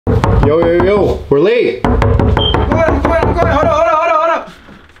Yo, we're late. I'm going. Hold up.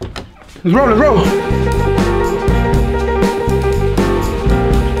 Let's roll.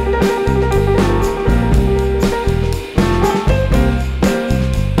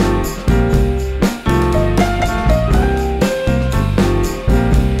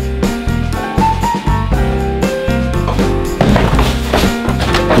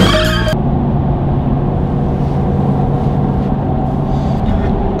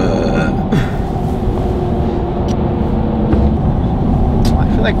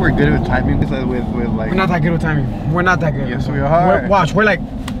 Like we're good with timing with like. We're not that good with timing. We're not that good. Yes, we are. Watch, we're like.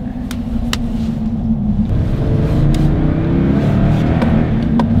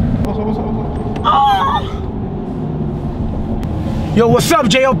 Oh. Yo, what's up,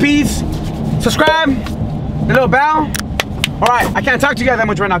 JOPs? Subscribe. The little bell. All right, I can't talk to you guys that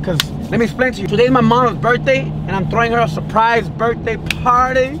much right now because let me explain to you. Today's my mom's birthday, and I'm throwing her a surprise birthday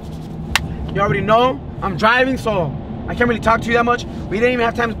party. You already know. I'm driving, so I can't really talk to you that much. We didn't even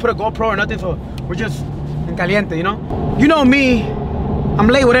have time to put a GoPro or nothing, so we're just en caliente, you know? You know me, I'm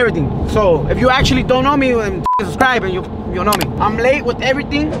late with everything. So if you actually don't know me, then subscribe and you'll know me. I'm late with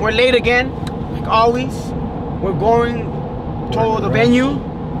everything. We're late again, like always. We're going to the venue.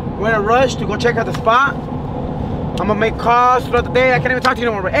 We're in a rush to go check out the spot. I'm gonna make calls throughout the day. I can't even talk to you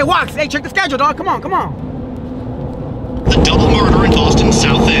no more. Hey, Wax, hey, check the schedule, dog. Come on. The double murder in Austin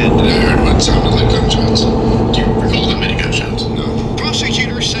South End. I heard what sounded like gunshots. Do you recall that many gunshots? No.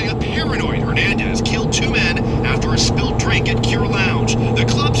 Prosecutors say a paranoid Hernandez killed 2 men after a spilled drink at Cure Lounge. The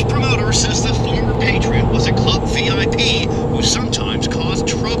club's promoter says the former Patriot was a club VIP who sometimes caused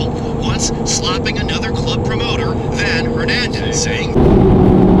trouble, once slapping another club promoter, then Hernandez saying...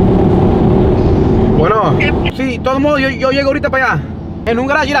 Bueno, sí, de todos modos, yo llego ahorita para allá. En un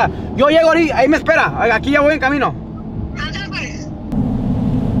garage, mira. Yo llego ahorita, ahí me espera. Aquí ya voy en camino.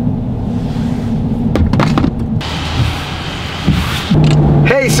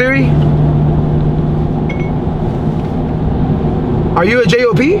 Hey Siri, are you a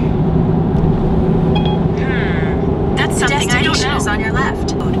JOP? That's something I don't know. Is on your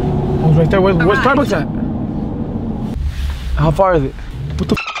left. Oh, right there. Where's Starbucks at? How far is it? What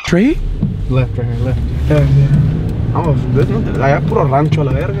the f***, straight? Left, right here, left. Yeah. Oh, good, no? Allá puro rancho a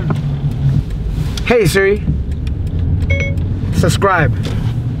la verga. Hey Siri, subscribe.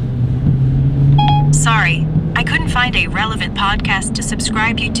 Sorry, I couldn't find a relevant podcast to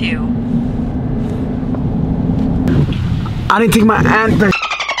subscribe you to. I didn't take my aunt the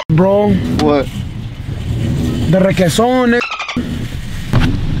bro. What? The requesón.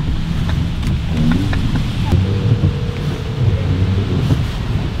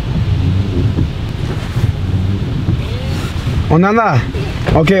 ¿Dónde anda?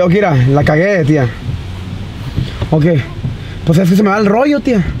 Ok, mira, la cagué, tía. Ok, pues es que se me va el rollo,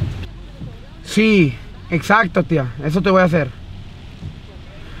 tía. Sí, exacto, tía. Eso te voy a hacer.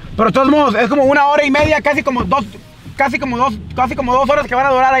 Pero de todos modos, es como 1 hora y media, casi como dos horas que van a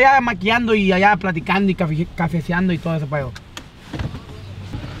durar allá maquillando y allá platicando y cafeceando y todo ese pedo.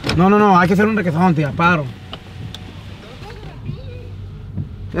 No, hay que hacer un requesón, tía, paro.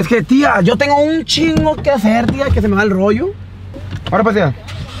 Es que, tía, yo tengo un chingo que hacer, tía, que se me va el rollo. Ahora pues, tía.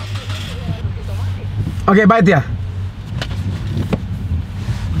 Ok, bye, tía.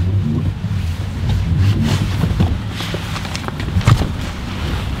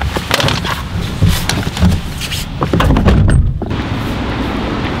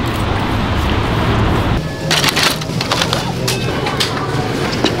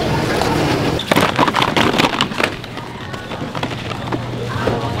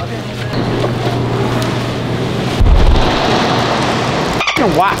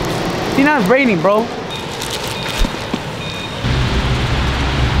 Wow. See, now it's raining, bro.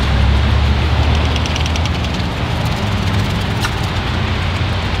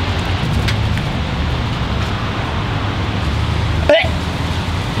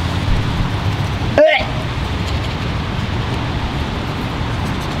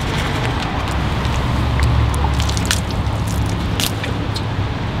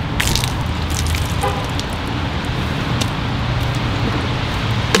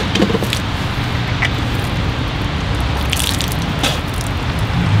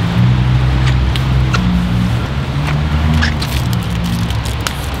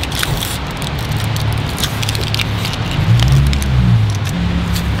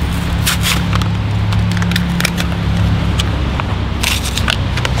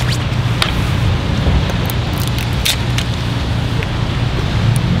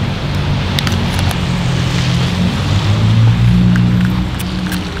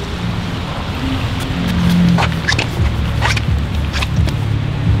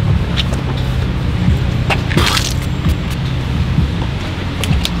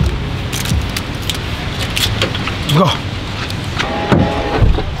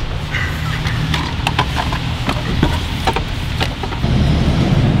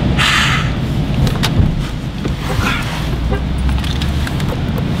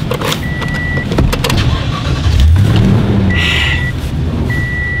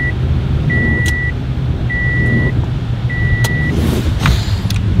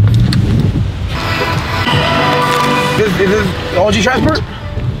 This is OG Transport.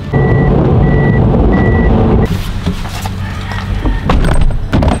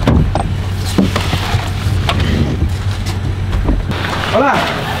 Hola.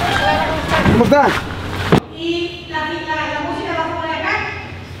 ¿Cómo está? ¿Y la música la pone acá?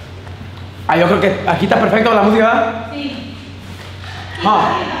 Ah, yo creo que aquí está perfecto la música, ¿verdad? Sí. Huh.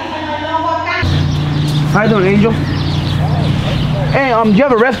 How you doing, Angel? Hey, you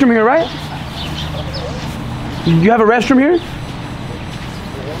have a restroom here, right? You have a restroom here?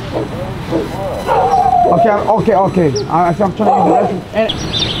 Okay. I'm trying to use the restroom.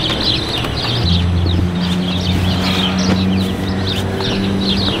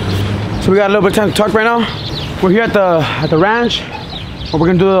 So we got a little bit of time to talk right now. We're here at the ranch. We're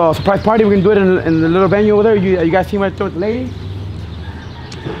gonna do a surprise party. We're gonna do it in the little venue over there. You guys see me right there with the lady?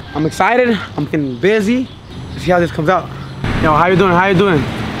 I'm excited. I'm getting busy. Let's see how this comes out. Yo, how you doing? How you doing?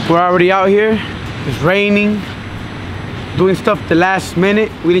 We're already out here. It's raining. Doing stuff the last minute.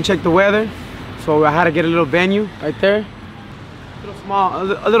 We didn't check the weather, so I had to get a little venue right there.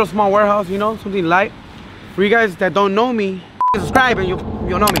 A little small warehouse, you know, something light. For you guys that don't know me, subscribe and you'll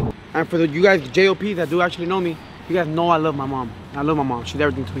know me. And for you guys JOP that do actually know me, you guys know I love my mom. I love my mom. She's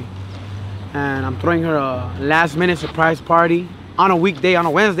everything to me. And I'm throwing her a last minute surprise party on a weekday, on a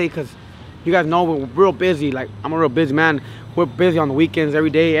Wednesday, because you guys know we're real busy. Like, I'm a real busy man. We're busy on the weekends, every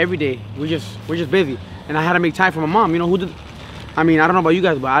day. We're just busy. And I had to make time for my mom. You know, I mean, I don't know about you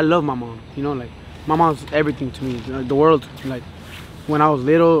guys, but I love my mom. You know, like, my mom's everything to me. The world. Like, when I was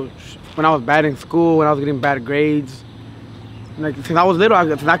little, when I was bad in school, when I was getting bad grades. Like, since I was little,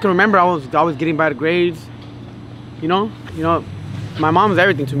 since I can remember, I was always getting bad grades. You know, my mom is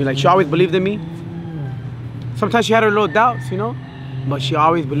everything to me. Like, she always believed in me. Sometimes she had her little doubts, you know, but she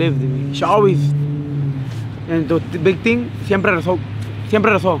always believed in me. She always, and the big thing, siempre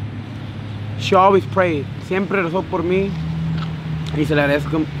rezó. She always prayed. Siempre rezó por mí. Y se le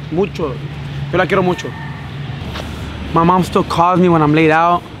agradezco mucho. Yo la quiero mucho. My mom still calls me when I'm laid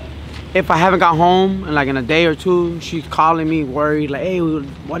out. If I haven't got home in like in a day or two, she's calling me worried, like, hey,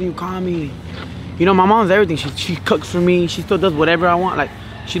 why do you call me? You know, my mom's everything. She cooks for me. She still does whatever I want. Like,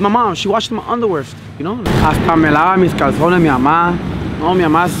 she's my mom. She washes my underwear, you know? Hasta me lava mis calzones mi mamá. No, mi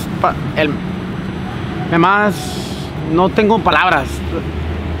mamá es... Mi mamá es... No tengo palabras.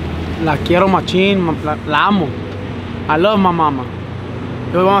 La quiero machín, la amo. I love my mama.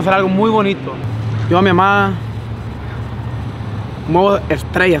 Y hoy vamos a hacer algo muy bonito. Yo a mi mamá muevo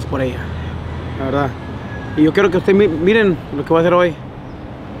estrellas por ella, la verdad. Y yo quiero que ustedes miren lo que voy a hacer hoy.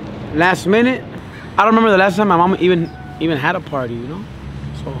 Last minute. I don't remember the last time my mom even had a party, you know?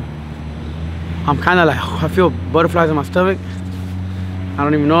 So I'm kind of like, I feel butterflies in my stomach. I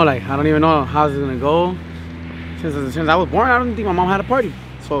don't even know how this is gonna go. Since I was born, I don't think my mom had a party.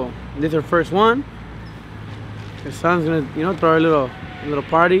 So this is her first one. Her son's gonna, you know, throw a little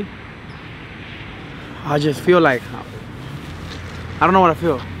party. I just feel like, I don't know what I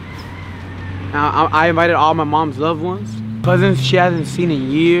feel. Now, I invited all my mom's loved ones, cousins she hasn't seen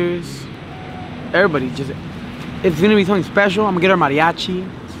in years. Everybody, it's gonna be something special. I'm gonna get her mariachi.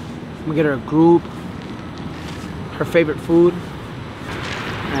 I'm gonna get her a group, her favorite food,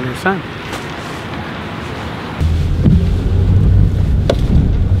 and her son.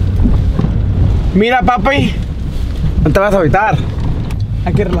 Mira, papi, no te vas a agüitar.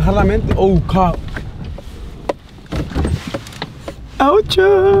 Hay que relajar la mente. Oh, cop. Ouch.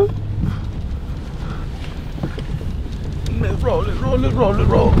 Let's roll.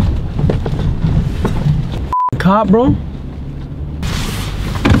 Cop, bro.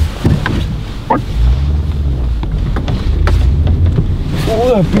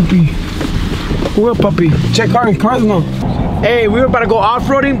 Oh, puppy. Check cars no. Hey, we were about to go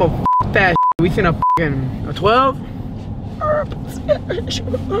off-roading, but f that. We seen a 12.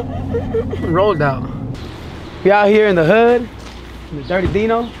 Rolled out. We out here in the hood, in the dirty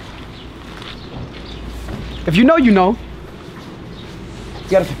Dino. If you know, you know. You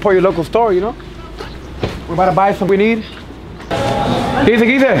gotta support your local store, you know. We're about to buy something we need. ¿Qué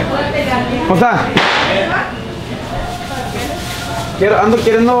dice? ¿Cómo está? Ando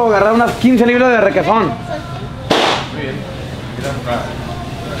queriendo agarrar unas 15 libras de requesón. Muy bien. Para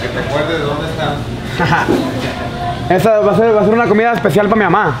que te acuerdes de dónde están. Esa va a ser una comida especial para mi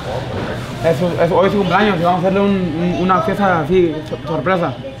mamá. Hoy es su cumpleaños y vamos a hacerle una fiesta así,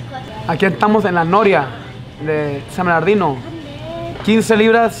 sorpresa. Aquí estamos en la Noria de San Bernardino. 15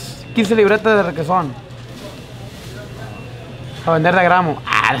 libretas de requesón. A vender de gramo.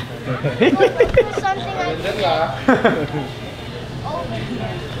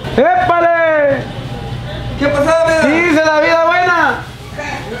 ¡Épale! ¿Qué pasó, amigo? ¡Dice la vida buena!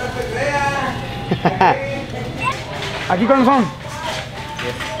 ¿Aquí cuántos son?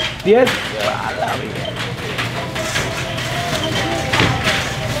 10.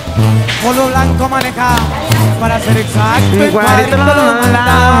 Polo blanco maneja, para ser exacto, Un en cuadrito 40 lo lo mandamos.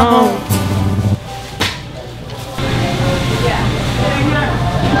 mandamos.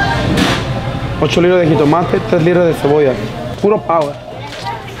 $8 de jitomate, 3 libras de cebolla. Puro power.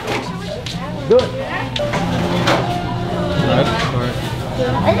 Good.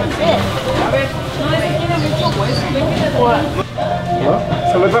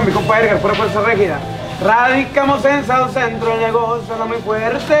 Saludos para mi compa Edgar, pura fuerza rígida. Radicamos en South Centro, el negocio no muy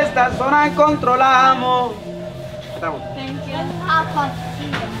fuerte, esta zona controlamos. Estamos.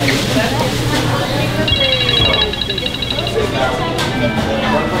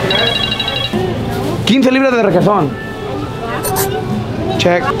 15 libras de requesón.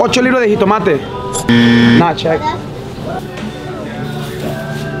 Check. 8 libras de jitomate. Nah, check.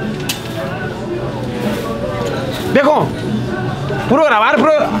 Viejo, puro grabar,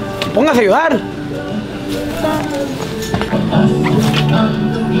 puro. Póngase a ayudar.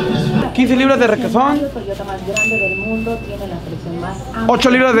 15 libras de requesón. Toyota más grande del mundo, tiene la selección más amplia 8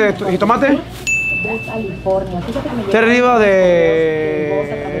 libras de jitomate. de California. Fíjate que me 3 libras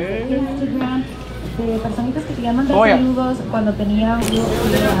de. Instagram de personitas que te llaman de Oye. saludos cuando tenía pues tus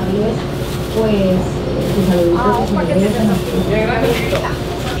saluditos y me regresan.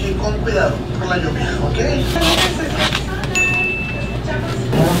 Y con cuidado por la lluvia, ¿ok?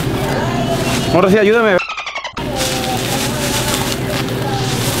 Ahora sí, ayúdame.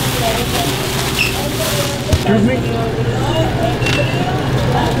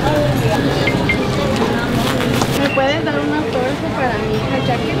 ¿Me puedes dar un autógrafo para mi hija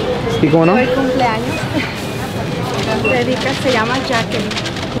Jacqueline? ¿Y cómo no? Hoy cumpleaños. Dedica, se llama Jacqueline.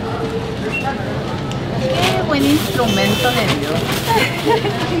 Qué buen instrumento le dio.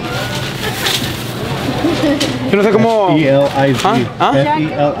 Yo no sé cómo. F-E-L-I-Z. ¿Ah? ¿Ah?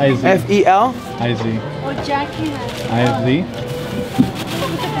 F-E-L-I-Z. F-E-L. I-Z. O Jacqueline. I-Z.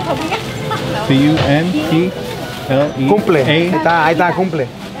 C-U-N-P-L-E. Cumple. Ahí está, cumple.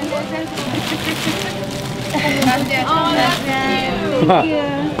 Gracias. Oh, gracias.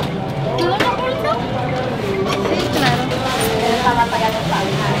 ¿Tú lo bolsa? Sí, claro.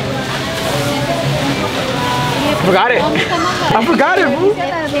 Forgot it. I forgot it, bro.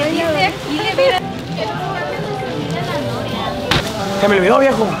 Se me olvidó,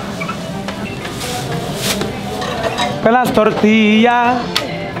 viejo. Con las tortillas.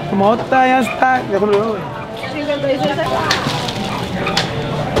 Como otra ya está. Ya se me olvidó, güey.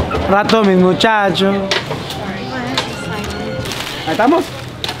 Rato, mis muchachos. ¿Ahí estamos?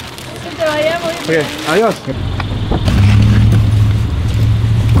 Que te vaya muy bien. Ok, adiós.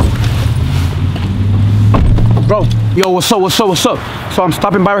 Bro, yo, what's up? So I'm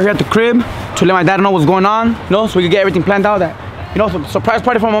stopping by right here at the crib to let my dad know what's going on, you know, so we can get everything planned out. That, you know, some surprise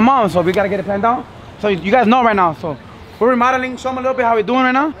party for my mom, so we gotta get it planned out. So you guys know right now, so we're remodeling. Show them a little bit how we're doing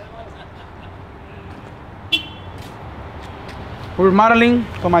right now. We're remodeling,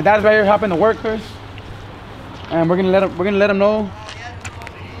 so my dad's right here helping the workers, and we're gonna let them know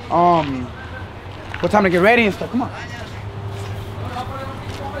what time to get ready and stuff. Come on.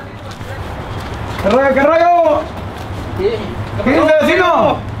 ¿Qué rollo? ¿Qué rollo? ¿Qué dice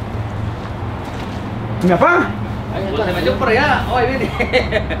vecino? ¿Mi papá? Se metió por allá. Hoy viene.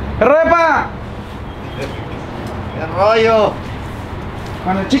 ¿Qué rollo, papá? ¿Qué rollo?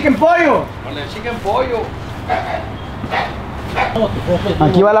 Con el chicken pollo. Con el chicken pollo.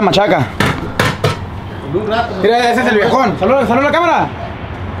 Aquí va la machaca. Mira, ese es el viejón. Saluda a la cámara.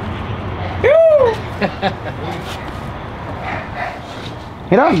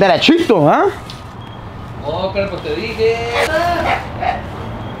 Mira, derechito, ¿ah? Oh, pero pues te dije.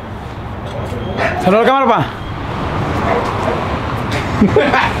 Saluda a la cámara, pa.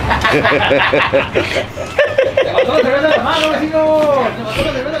 Te mató la cerveza de la mano, vecino. Te mató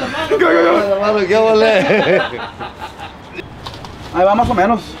la cerveza de la mano. ¿Qué vale? Ahí va más o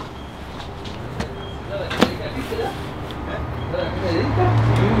menos.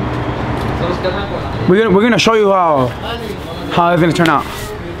 We're gonna show you how it's gonna turn out.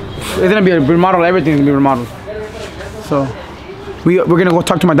 It's gonna be remodeled. Everything's gonna be remodeled. So we're gonna go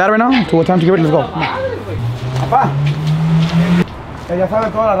talk to my dad right now. To what time to get ready? Let's go. Come on. Papá, ya sabe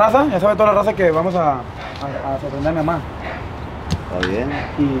toda la raza que vamos a sorprender a mi mamá. Está bien.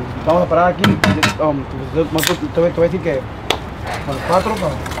 Y vamos a parar aquí. Te voy a decir que a los 4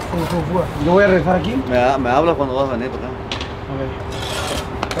 yo voy a regresar aquí. Me hablas cuando vas a venir para acá.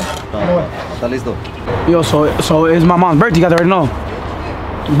 Está listo. Yo, so it's my mom's birthday, you guys already know.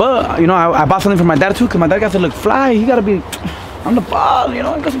 But, you know, I bought something for my dad too, because my dad got to look fly. He got to be on the ball, you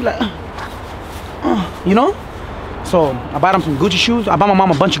know? He got to be like, you know? So I bought him some Gucci shoes. I bought my mom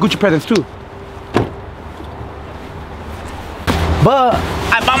a bunch of Gucci presents too. But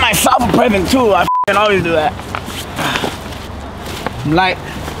I bought myself a present too. I f***ing always do that. I'm like,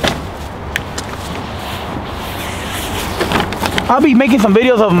 I'll be making some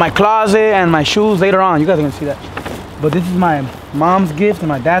videos of my closet and my shoes later on. You guys are gonna see that. But this is my mom's gift and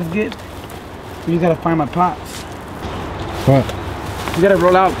my dad's gift. You gotta find my pots. What? You gotta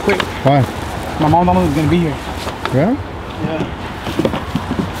roll out quick. Why? My mom is gonna be here. Yeah? Yeah.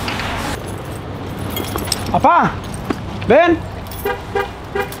 Papá, ven.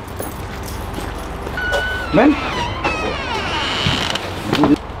 Ven.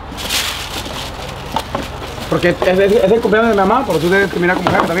 Porque es el cumpleaños de mi mamá, pero tú debes terminar como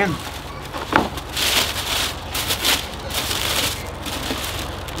jefe también.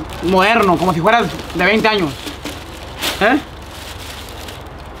 Moderno, como si fueras de 20 años. ¿Eh?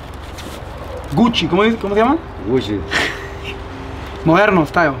 Gucci, ¿cómo se llama? Gucci. Moderno,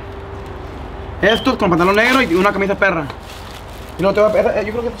 style. Estos con pantalón negro y una camisa perra. Y no te voy a,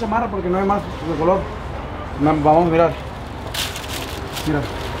 yo creo que esta chamarra porque no hay más de color. Vamos a mirar. Mira.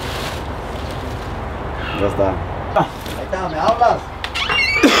 Ya está. Ah. Ahí está, ¿me hablas?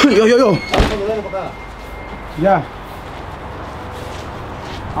 Yo. Ven para acá. Yeah.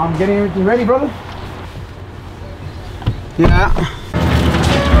 I'm getting everything ready, brother. Yeah.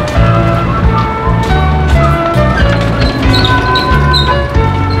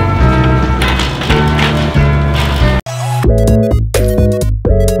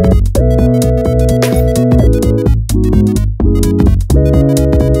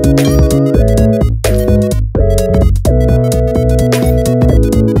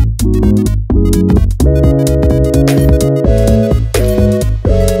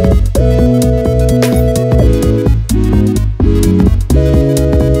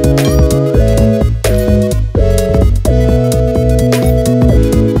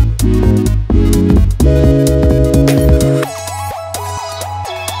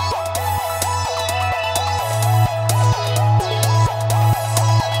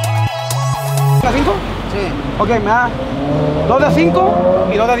 ¿A 5? Sí. Ok, me da 2 de 5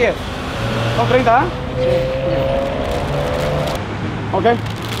 y 2 de 10. Son 30, ¿ah? Sí. Ok,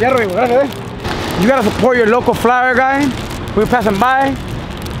 cierro, hijo, gracias, You gotta support your local flower guy. We're passing by.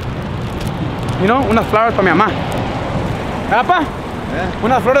 You know, unas flowers para mi mamá. ¿Apa?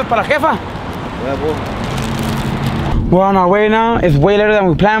 Unas flores para la jefa. We're on our way now. It's way later than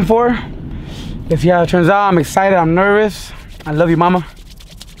we planned for. If yeah, it turns out, I'm excited, I'm nervous. I love you, mama.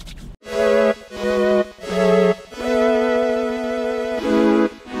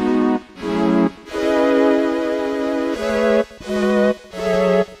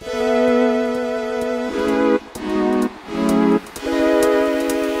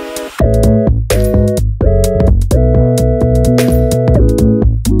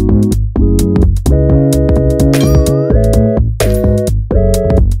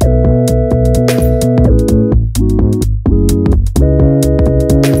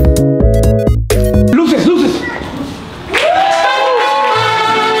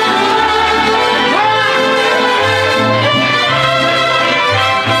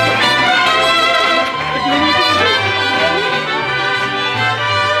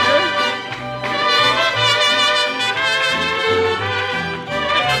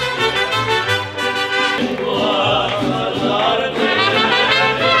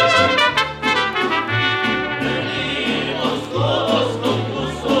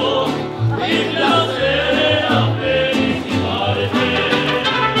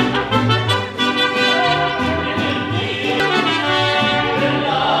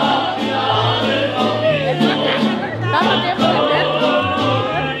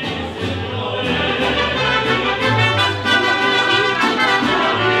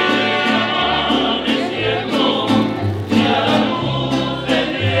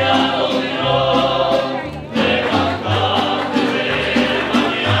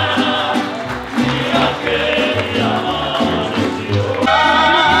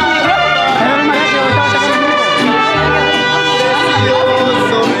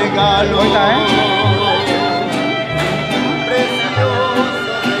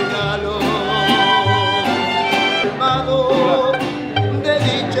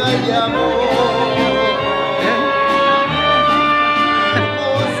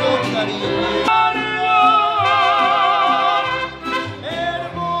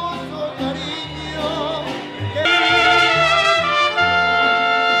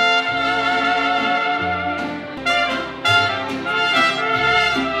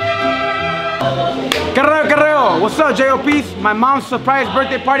 ¿Qué reo? What's up, JOPs? My mom's surprise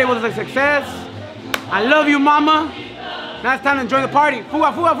birthday party was a success. I love you, mama. Now it's time to enjoy the party.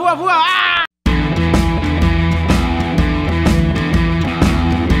 Fuga, fuga, fuga, fuga. Ah!